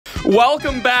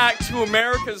Welcome back to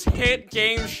America's hit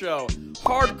game show,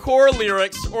 Hardcore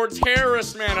Lyrics or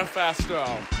Terrorist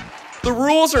Manifesto. The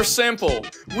rules are simple.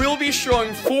 We'll be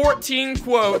showing 14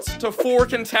 quotes to 4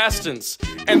 contestants,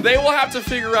 and they will have to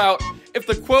figure out if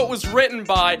the quote was written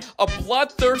by a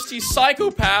bloodthirsty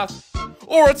psychopath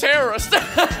or a terrorist.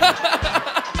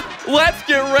 Let's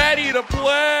get ready to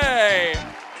play!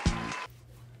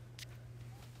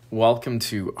 Welcome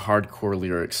to Hardcore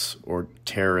Lyrics or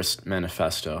Terrorist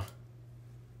Manifesto.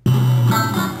 Is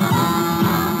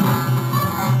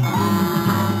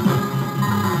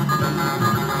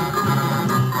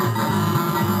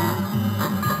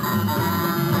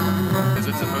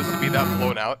it supposed to be that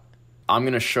blown out? I'm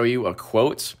going to show you a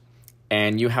quote,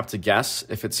 and you have to guess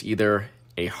if it's either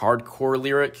a hardcore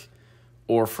lyric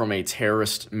or from a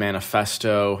terrorist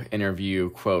manifesto,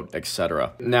 interview, quote,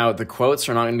 etc. Now, the quotes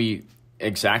are not going to be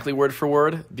exactly word for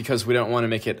word because we don't want to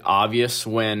make it obvious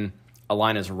when a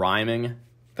line is rhyming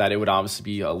that it would obviously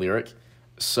be a lyric.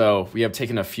 So we have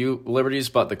taken a few liberties,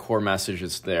 but the core message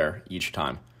is there each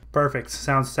time. Perfect.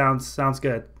 Sounds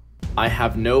good. I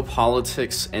have no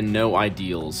politics and no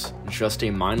ideals, just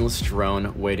a mindless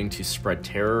drone waiting to spread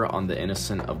terror on the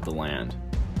innocent of the land.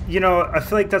 You know, I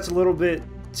feel like that's a little bit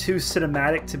too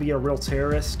cinematic to be a real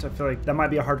terrorist. I feel like that might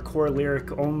be a hardcore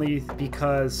lyric only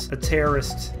because a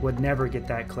terrorist would never get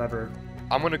that clever.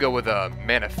 I'm gonna go with a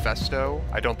manifesto.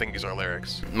 I don't think these are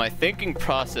lyrics. My thinking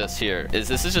process here is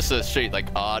this is just a straight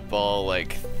like oddball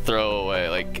like throwaway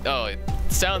like, oh, it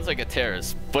sounds like a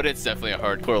terrorist, but it's definitely a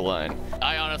hardcore line.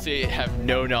 I honestly have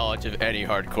no knowledge of any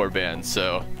hardcore bands,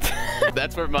 so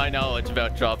that's where my knowledge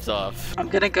about drops off. I'm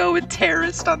gonna go with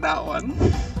terrorist on that one.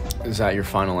 Is that your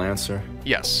final answer?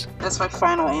 Yes. That's my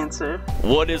final answer.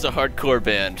 What is a hardcore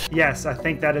band? Yes, I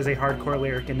think that is a hardcore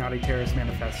lyric and not a terrorist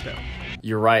manifesto.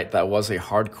 You're right, that was a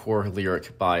hardcore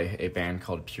lyric by a band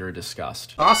called Pure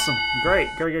Disgust. Awesome. Great.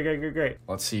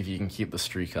 Let's see if you can keep the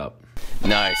streak up.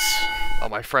 Nice. Oh,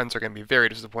 my friends are gonna be very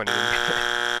disappointed in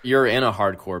me. You're in a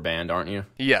hardcore band, aren't you?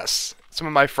 Yes. Some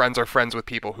of my friends are friends with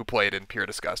people who played in Pure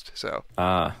Disgust, so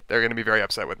they're gonna be very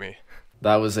upset with me.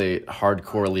 That was a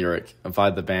hardcore lyric by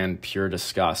the band Pure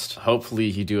Disgust. Hopefully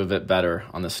you do a bit better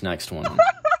on this next one.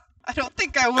 I don't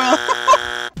think I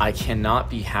will. I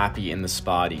cannot be happy in this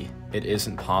body. It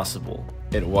isn't possible.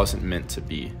 It wasn't meant to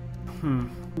be.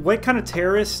 What kind of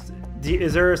terrorist?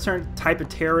 Is there a certain type of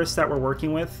terrorist that we're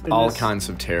working with? All kinds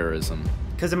of terrorism.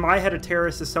 Because in my head, a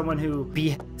terrorist is someone who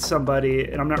beheads somebody,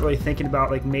 and I'm not really thinking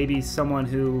about like maybe someone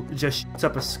who just shoots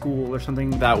up a school or something.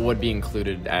 That would be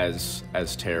included as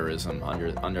terrorism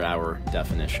under our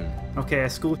definition. Okay, a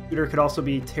school shooter could also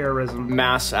be terrorism.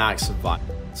 Mass acts of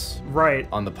violence. Right.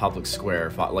 On the public square,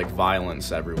 like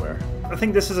violence everywhere. I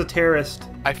think this is a terrorist.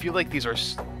 I feel like these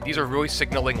are really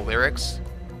signaling lyrics,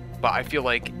 but I feel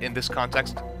like in this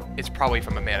context, it's probably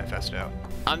from a manifesto.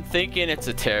 I'm thinking it's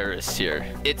a terrorist here.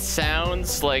 It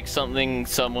sounds like something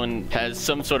someone has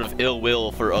some sort of ill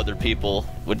will for other people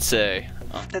would say.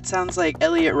 That sounds like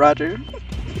Elliot Rodger.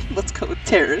 Let's go with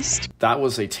terrorist. That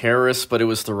was a terrorist, but it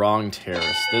was the wrong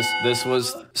terrorist. This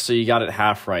was, so you got it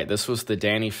half right. This was the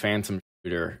Danny Phantom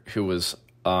shooter who was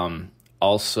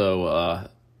also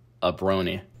a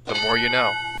brony. The more you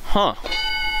know. Huh.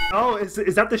 Oh,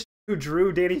 is that the who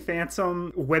drew Danny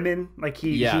Phantom women? Like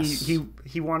he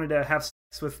wanted to have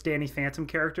sex with Danny Phantom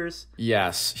characters?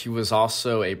 Yes, he was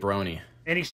also a brony.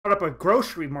 And he shot up a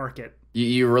grocery market.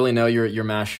 You really know your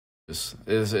mash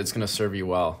it's gonna serve you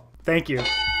well. Thank you.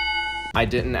 I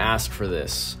didn't ask for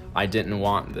this. I didn't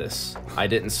want this. I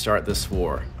didn't start this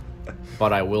war.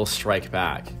 But I will strike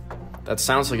back. That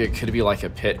sounds like it could be like a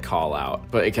pit call out,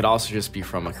 but it could also just be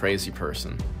from a crazy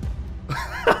person.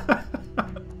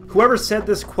 Whoever said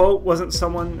this quote wasn't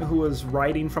someone who was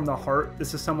writing from the heart.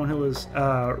 This is someone who was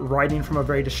writing from a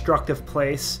very destructive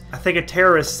place. I think a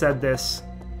terrorist said this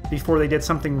before they did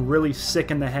something really sick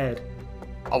in the head.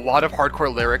 A lot of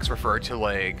hardcore lyrics refer to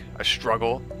like a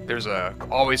struggle. There's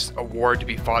always a war to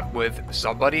be fought with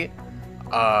somebody.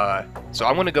 So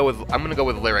I'm gonna go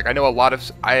with lyric. I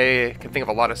can think of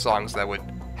a lot of songs that would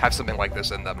have something like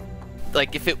this in them.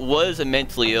 Like if it was a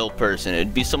mentally ill person,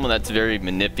 it'd be someone that's very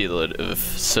manipulative.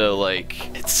 So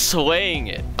like it's swaying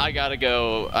it. I gotta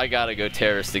go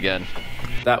terrorist again.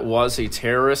 That was a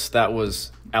terrorist. That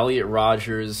was Elliot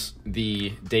Rodgers,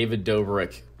 the David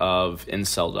Dobrik of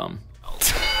Inceldom.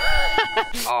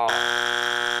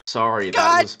 Oh. Sorry, that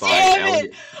God was by damn Elliot.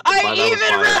 it! I even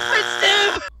referenced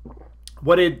him!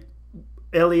 What did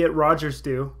Elliot Rodgers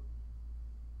do?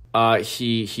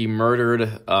 He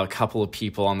murdered a couple of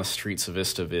people on the streets of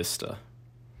Vista Vista.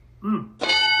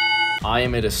 I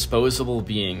am a disposable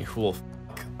being who will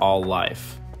fuck all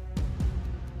life.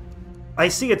 I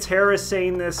see a terrorist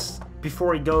saying this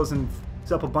before he goes and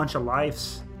f***s up a bunch of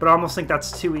lives, but I almost think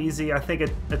that's too easy. I think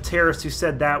a terrorist who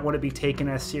said that wouldn't be taken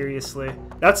as seriously.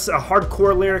 That's a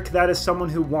hardcore lyric. That is someone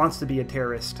who wants to be a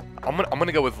terrorist. I'm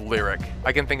gonna go with lyric.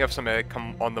 I can think of some that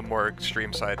come on the more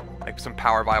extreme side, like some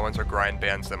power violence or grind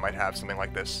bands that might have something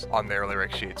like this on their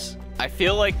lyric sheets. I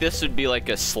feel like this would be like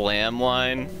a slam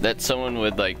line that someone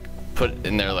would like put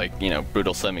in their like, you know,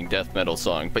 brutal slamming death metal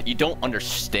song, but you don't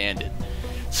understand it.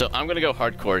 So I'm gonna go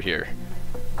hardcore here.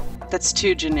 That's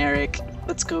too generic.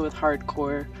 Let's go with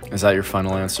hardcore. Is that your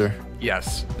final answer?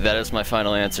 Yes. That is my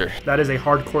final answer. That is a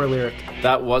hardcore lyric.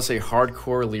 That was a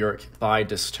hardcore lyric by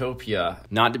Dystopia,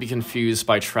 not to be confused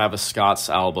by Travis Scott's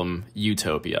album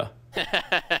Utopia.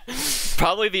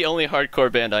 Probably the only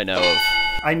hardcore band I know of.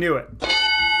 I knew it.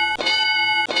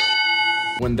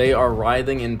 When they are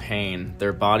writhing in pain,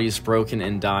 their bodies broken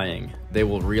and dying, they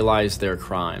will realize their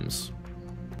crimes.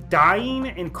 Dying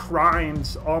and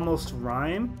crimes almost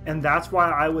rhyme, and that's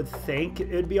why I would think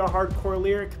it'd be a hardcore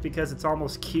lyric, because it's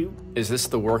almost cute. Is this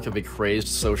the work of a crazed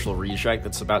social reject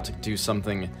that's about to do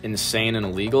something insane and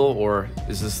illegal, or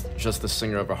is this just the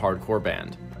singer of a hardcore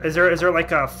band? Is there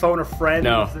like a phone a friend?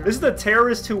 No. This is the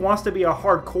terrorist who wants to be a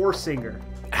hardcore singer.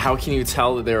 How can you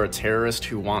tell that they're a terrorist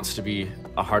who wants to be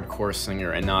a hardcore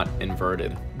singer and not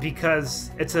inverted? Because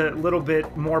it's a little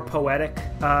bit more poetic,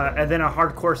 and then a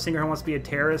hardcore singer who wants to be a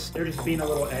terrorist, they're just being a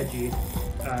little edgy.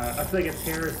 I feel like a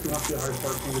terrorist who wants to be a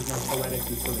hardcore singer is more poetic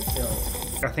before they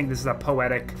kill. I think this is a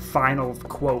poetic final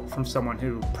quote from someone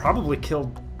who probably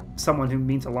killed someone who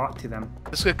means a lot to them.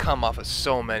 This could come off of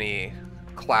so many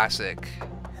classic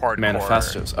hardcore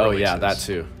Manifestos. Oh yeah, that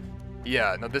too.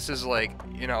 Yeah, no, this is like,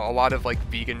 you know, a lot of like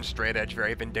vegan, straight edge,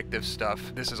 very vindictive stuff.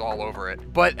 This is all over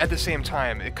it. But at the same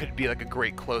time, it could be like a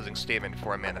great closing statement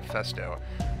for a manifesto.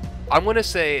 I'm gonna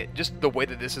say, just the way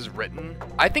that this is written,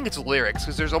 I think it's lyrics,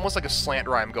 because there's almost like a slant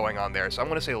rhyme going on there, so I'm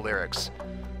gonna say lyrics.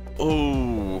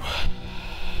 Ooh.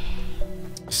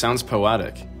 Sounds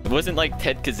poetic. Wasn't like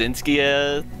Ted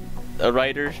Kaczynski a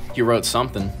writer? He wrote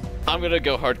something. I'm gonna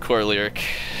go hardcore lyric.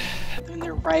 When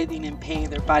they're writhing in pain,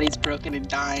 their body's broken and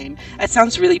dying. That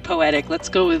sounds really poetic. Let's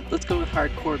go with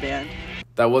hardcore band.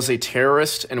 That was a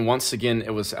terrorist, and once again,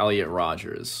 it was Elliot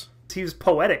Rodgers. He was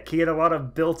poetic. He had a lot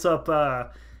of built up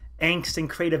angst and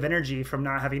creative energy from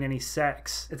not having any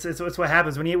sex. It's what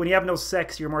happens when you have no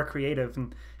sex. You're more creative.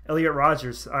 And Elliot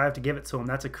Rodgers, I have to give it to him.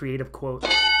 That's a creative quote.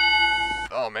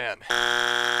 Oh man.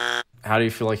 How do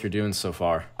you feel like you're doing so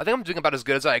far? I think I'm doing about as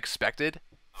good as I expected.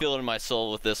 Feel it in my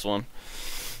soul with this one.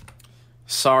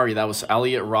 Sorry, that was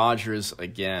Elliot Rodgers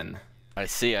again. I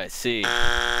see.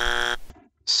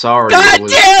 Sorry, God it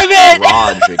was damn it!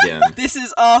 Raj again. This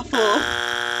is awful.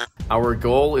 Our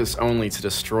goal is only to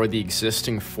destroy the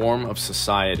existing form of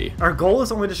society. Our goal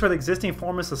is only to destroy the existing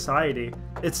form of society.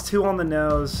 It's too on the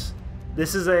nose.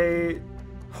 This is a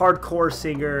hardcore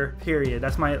singer, period.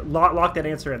 That's my lock that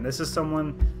answer in. This is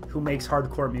someone who makes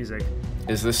hardcore music.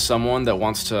 Is this someone that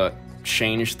wants to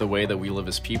change the way that we live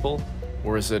as people?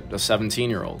 Or is it a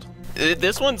 17-year-old?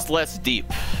 This one's less deep.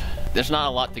 There's not a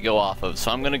lot to go off of,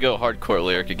 so I'm gonna go hardcore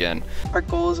lyric again. Our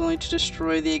goal is only to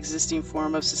destroy the existing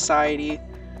form of society.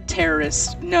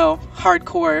 Terrorists. No.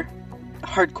 Hardcore.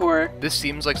 Hardcore. This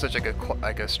seems like such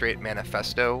like a straight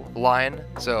manifesto line,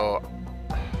 so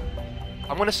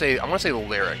I'm gonna say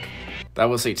lyric. That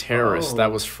was a terrorist. Oh.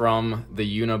 That was from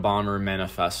the Unabomber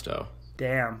Manifesto.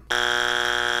 Damn.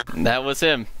 That was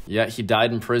him. Yeah, he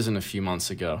died in prison a few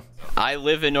months ago. I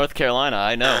live in North Carolina,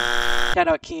 I know. Shout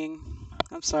out King.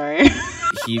 I'm sorry.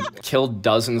 He killed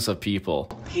dozens of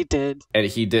people, He did. and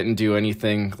he didn't do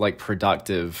anything like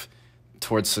productive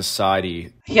towards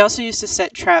society. He also used to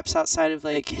set traps outside of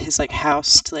like his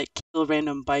house to like kill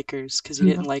random bikers because he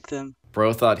didn't like them.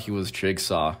 Bro thought he was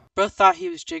Jigsaw. Bro thought he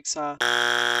was Jigsaw.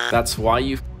 That's why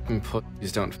you f***ing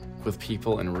pussies don't f*** with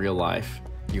people in real life.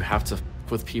 You have to f***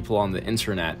 with people on the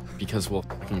internet because we'll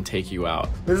f***ing take you out.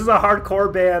 This is a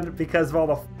hardcore band because of all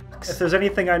the f***s. If there's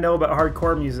anything I know about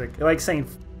hardcore music, I like saying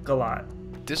f*** a lot.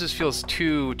 This just feels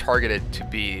too targeted to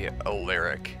be a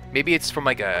lyric. Maybe it's from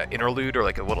like a interlude or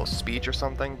like a little speech or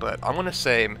something, but I'm gonna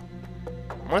say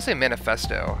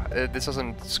manifesto. This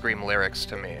doesn't scream lyrics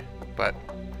to me, but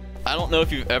I don't know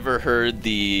if you've ever heard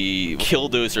the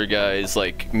Killdozer guy's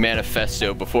like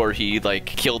manifesto before he like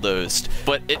killdozed,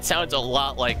 but it sounds a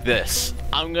lot like this.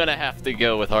 I'm gonna have to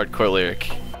go with hardcore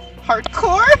lyric.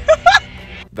 Hardcore?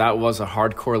 That was a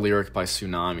hardcore lyric by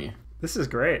Tsunami. This is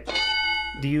great.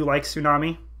 Do you like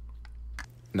Tsunami?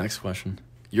 Next question.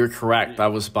 You're correct.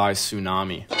 That was by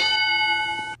Tsunami.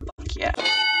 Fuck yeah.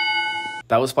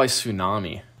 That was by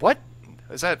Tsunami. what?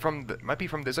 Is that from?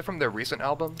 Is it from their recent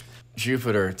album?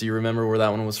 Jupiter, do you remember where that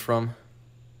one was from?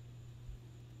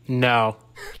 No.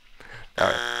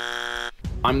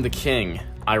 I'm the king.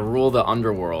 I rule the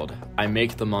underworld. I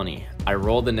make the money. I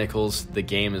roll the nickels. The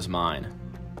game is mine.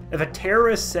 If a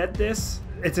terrorist said this,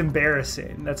 it's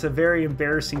embarrassing. That's a very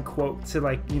embarrassing quote to,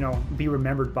 like, you know, be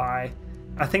remembered by.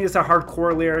 I think it's a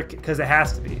hardcore lyric because it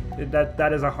has to be.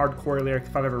 That is a hardcore lyric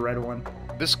if I've ever read one.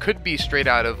 This could be straight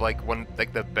out of like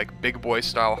the big boy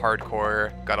style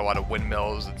hardcore. Got a lot of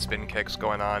windmills and spin kicks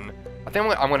going on. I think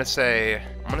I'm gonna say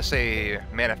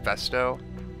Manifesto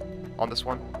on this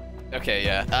one. Okay,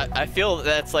 yeah. I feel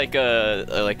that's like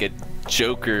a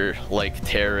Joker like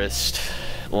terrorist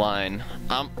line.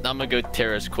 I'm gonna go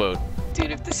terrorist quote. Dude,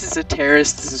 if this is a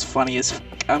terrorist, this is funny as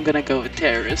fuck. I'm gonna go with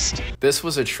terrorist. This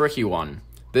was a tricky one.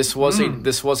 This was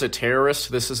a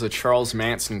terrorist. This is a Charles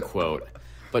Manson quote.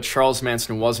 But Charles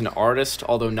Manson was an artist,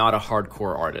 although not a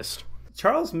hardcore artist.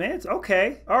 Charles Manson?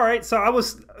 Okay. All right. So I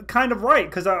was kind of right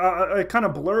because I kind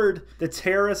of blurred the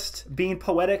terrorist being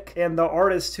poetic and the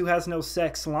artist who has no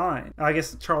sex line. I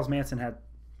guess Charles Manson had...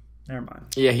 Never mind.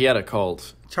 Yeah, he had a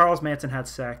cult. Charles Manson had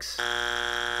sex.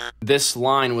 This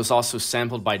line was also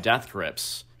sampled by Death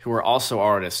Grips, who were also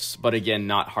artists, but again,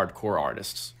 not hardcore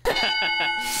artists.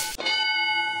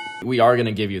 We are going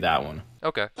to give you that one.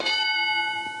 Okay.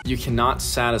 You cannot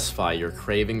satisfy your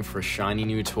craving for shiny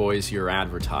new toys you're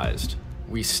advertised.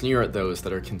 We sneer at those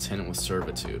that are content with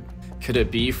servitude. Could it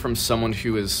be from someone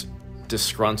who is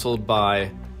disgruntled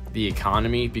by the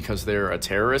economy because they're a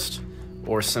terrorist?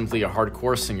 Or simply a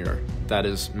hardcore singer that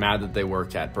is mad that they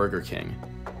work at Burger King?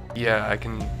 Yeah, I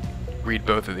can read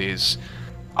both of these.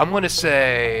 I'm gonna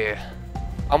say...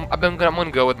 I'm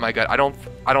gonna go with my gut. I don't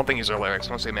think these are lyrics. I'm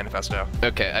gonna say Manifesto.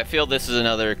 Okay, I feel this is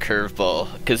another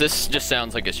curveball because this just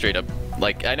sounds like a straight up,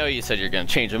 like, I know you said you're gonna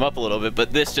change them up a little bit,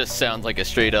 but this just sounds like a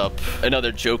straight up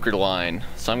another Joker line.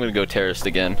 So I'm gonna go terrorist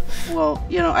again. Well,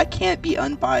 you know, I can't be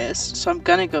unbiased, so I'm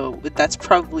gonna go with that's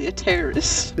probably a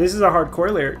terrorist. This is a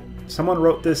hardcore lyric. Someone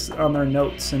wrote this on their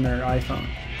notes in their iPhone.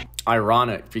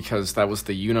 Ironic, because that was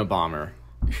the Unabomber,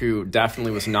 who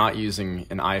definitely was not using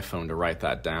an iPhone to write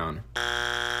that down.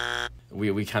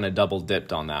 We kind of double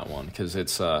dipped on that one because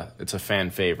it's a fan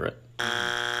favorite.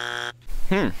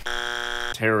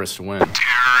 Terrorists win.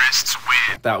 Terrorists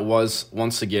win. That was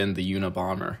once again the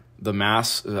Unabomber, the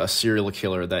mass serial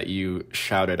killer that you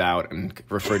shouted out and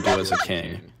referred to as a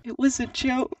king. It was a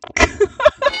joke.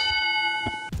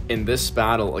 In this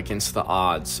battle against the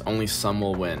odds, only some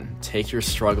will win. Take your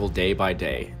struggle day by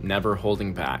day, never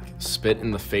holding back. Spit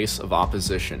in the face of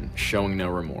opposition, showing no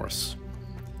remorse.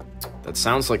 That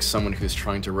sounds like someone who's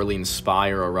trying to really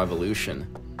inspire a revolution.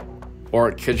 Or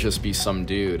it could just be some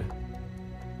dude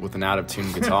with an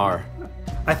out-of-tune guitar.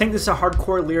 I think this is a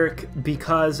hardcore lyric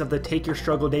because of the take your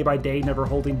struggle day by day, never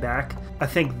holding back. I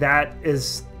think that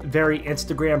is very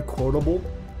Instagram quotable.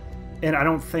 And I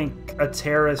don't think a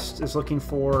terrorist is looking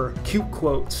for cute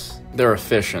quotes. They're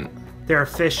efficient. They're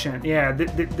efficient. Yeah,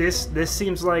 this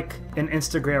seems like an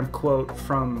Instagram quote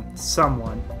from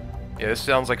someone. Yeah, this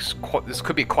sounds like this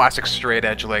could be classic straight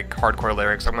edge like hardcore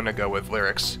lyrics. I'm gonna go with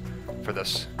lyrics for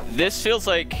this. This feels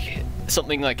like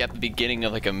something like at the beginning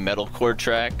of like a metalcore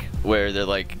track where they're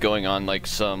like going on like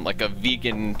some like a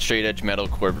vegan straight edge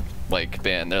metalcore like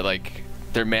band.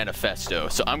 They're Manifesto.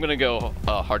 So I'm gonna go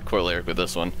hardcore lyric with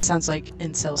this one. Sounds like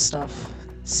incel stuff.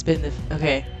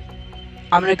 Okay.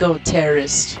 I'm gonna go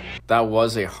terrorist. That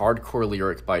was a hardcore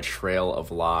lyric by Trail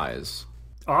of Lies.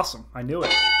 Awesome. I knew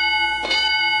it.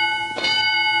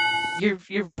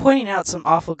 You're pointing out some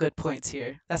awful good points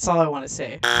here. That's all I want to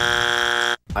say.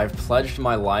 I've pledged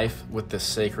my life with the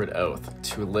sacred oath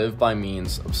to live by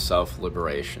means of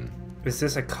self-liberation. Is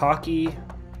this a cocky,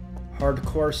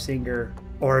 hardcore singer,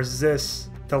 or is this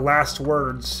the last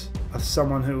words of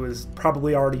someone who is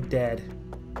probably already dead?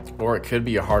 Or it could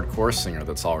be a hardcore singer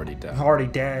that's already dead. Already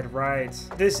dead, right.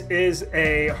 This is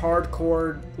a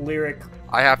hardcore lyric.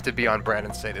 I have to be on brand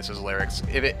and say this is lyrics.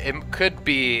 It could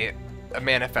be a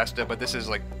Manifesto, but this is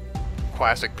like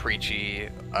classic preachy,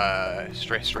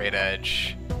 straight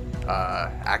edge,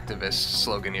 activist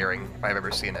sloganeering if I've ever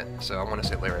seen it. So I want to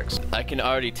say lyrics. I can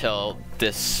already tell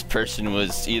this person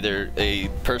was either a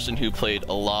person who played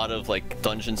a lot of like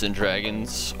Dungeons and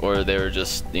Dragons, or they were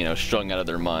just, you know, strung out of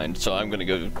their mind. So I'm gonna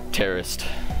go terrorist.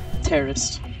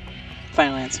 Terrorist.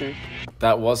 Final answer.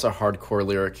 That was a hardcore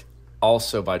lyric,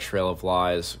 also by Trail of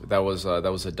Lies. That was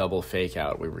a double fake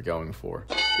out we were going for.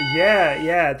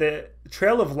 Yeah. The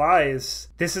Trail of Lies.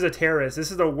 This is a terrorist.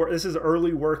 This is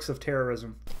early works of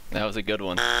terrorism. That was a good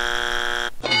one.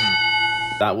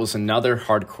 That was another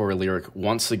hardcore lyric,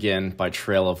 once again by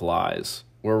Trail of Lies.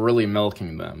 We're really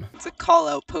milking them. It's a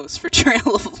call-out post for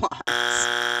Trail of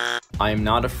Lies. I am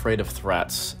not afraid of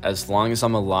threats. As long as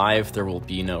I'm alive, there will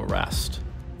be no rest.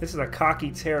 This is a cocky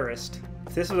terrorist.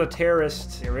 If this was a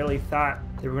terrorist, they really thought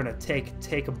they were gonna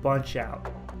take a bunch out.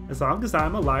 As long as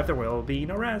I'm alive, there will be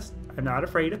no rest. I'm not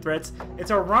afraid of threats.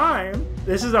 It's a rhyme.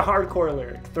 This is a hardcore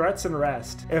lyric. Threats and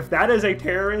rest. If that is a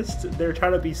terrorist, they're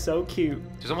trying to be so cute.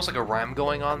 There's almost like a rhyme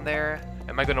going on there.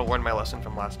 Am I gonna learn my lesson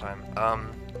from last time?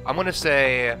 I'm gonna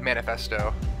say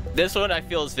Manifesto. This one I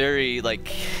feel is very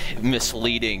like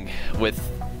misleading with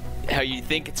how you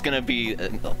think it's gonna be.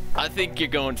 I think you're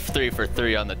going 3 for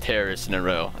 3 on the terrorist in a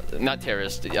row. Not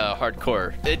terrorist,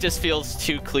 hardcore. It just feels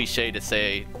too cliche to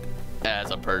say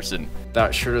as a person.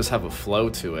 That sure does have a flow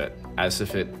to it, as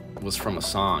if it was from a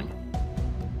song.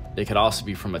 It could also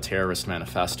be from a terrorist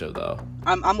manifesto, though.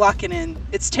 I'm locking in.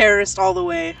 It's terrorist all the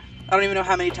way. I don't even know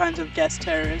how many times I've guessed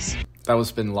terrorist. That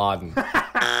was Bin Laden.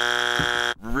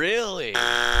 Really?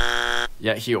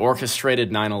 Yeah, he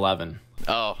orchestrated 9/11.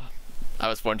 Oh, I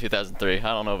was born 2003. I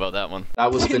don't know about that one.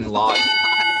 That was Bin Laden.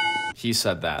 He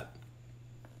said that.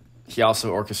 He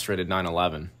also orchestrated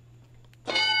 9/11.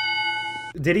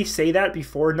 Did he say that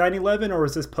before 9/11 or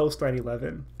was this post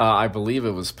 9/11? I believe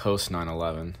it was post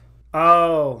 9/11.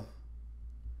 Oh.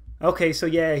 Okay, so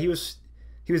yeah, he was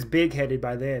big-headed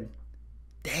by then.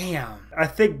 Damn. I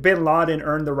think Bin Laden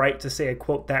earned the right to say a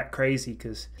quote that crazy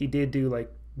because he did do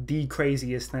like the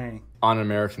craziest thing. On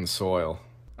American soil.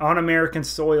 On American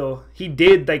soil. He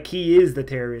did, like, he is the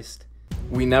terrorist.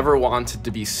 We never wanted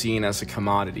to be seen as a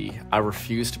commodity. I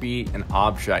refuse to be an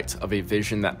object of a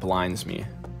vision that blinds me.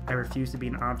 I refuse to be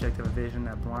an object of a vision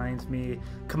that blinds me.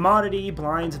 Commodity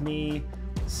blinds me.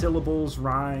 Syllables,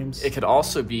 rhymes. It could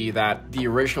also be that the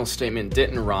original statement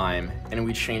didn't rhyme, and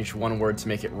we changed one word to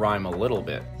make it rhyme a little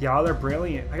bit. Y'all are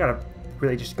brilliant. I gotta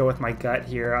really just go with my gut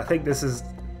here. I think this is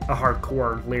a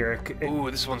hardcore lyric. Ooh,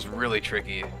 this one's really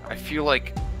tricky. I feel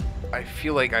like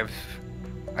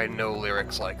I know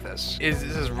lyrics like this. This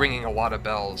is ringing a lot of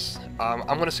bells.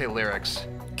 I'm gonna say lyrics.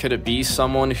 Could it be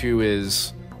someone who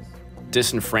is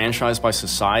disenfranchised by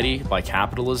society, by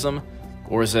capitalism,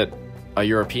 or is it a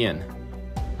European?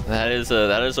 That is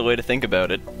a way to think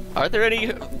about it. Are there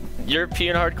any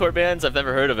European hardcore bands? I've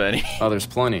never heard of any. Oh, there's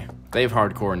plenty. They have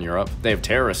hardcore in Europe. They have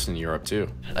terrorists in Europe, too.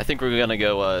 I think we're gonna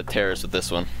go terrorist with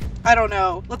this one. I don't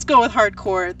know. Let's go with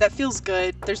hardcore. That feels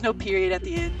good. There's no period at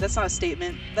the end. That's not a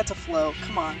statement. That's a flow.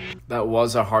 Come on. That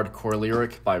was a hardcore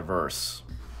lyric by Verse.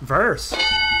 Verse.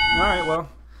 Alright, well.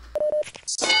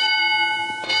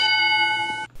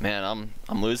 Man,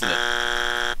 I'm losing it.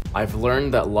 I've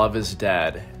learned that love is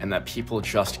dead, and that people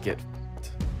just get...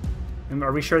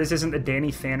 Are we sure this isn't the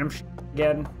Danny Phantom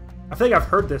again? I feel like I've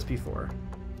heard this before.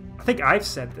 I think I've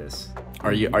said this.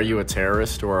 Are you a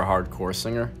terrorist or a hardcore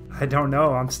singer? I don't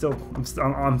know. I'm still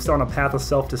on a path of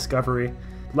self-discovery.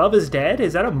 Love is dead?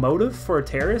 Is that a motive for a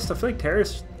terrorist? I feel like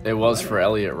terrorist. It was for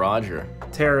Elliot Rodger.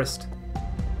 Terrorist.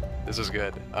 This is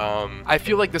good. I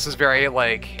feel like this is very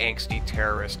like angsty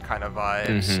terrorist kind of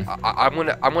vibes.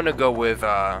 I'm gonna go with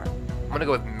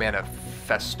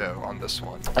Manifesto on this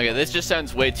one. Okay, this just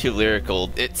sounds way too lyrical.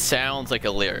 It sounds like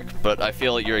a lyric, but I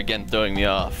feel like you're again throwing me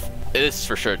off. It is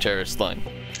for sure a terrorist line.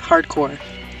 Hardcore.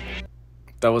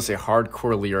 That was a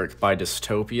hardcore lyric by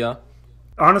Dystopia.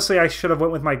 Honestly, I should have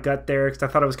went with my gut there because I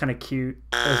thought it was kind of cute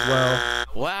as well.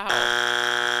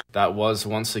 Wow. That was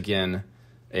once again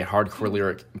a hardcore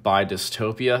lyric by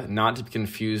Dystopia, not to be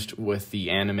confused with the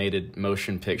animated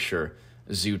motion picture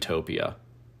Zootopia.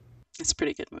 It's a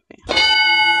pretty good movie.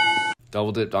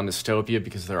 Double dipped on Dystopia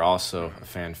because they're also a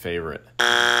fan favorite.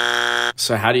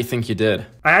 So how do you think you did?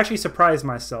 I actually surprised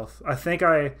myself. I think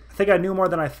I knew more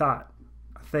than I thought.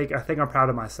 I think I'm proud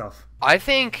of myself. I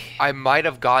think I might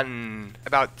have gotten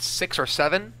about 6 or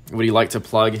 7. Would you like to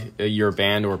plug your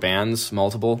band or bands,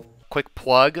 multiple? Quick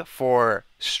plug for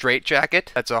Straight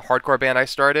Jacket. That's a hardcore band I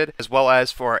started, as well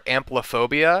as for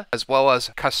Amplophobia, as well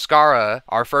as Cascara.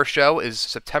 Our first show is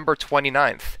September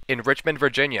 29th in Richmond,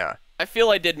 Virginia. I feel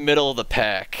I did middle of the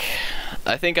pack.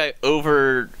 I think I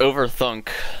overthunk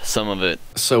some of it.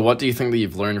 So what do you think that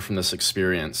you've learned from this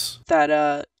experience?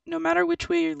 That no matter which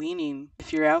way you're leaning,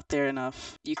 if you're out there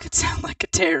enough, you could sound like a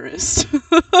terrorist.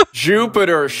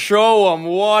 Jupiter, show him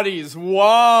what he's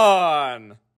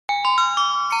won!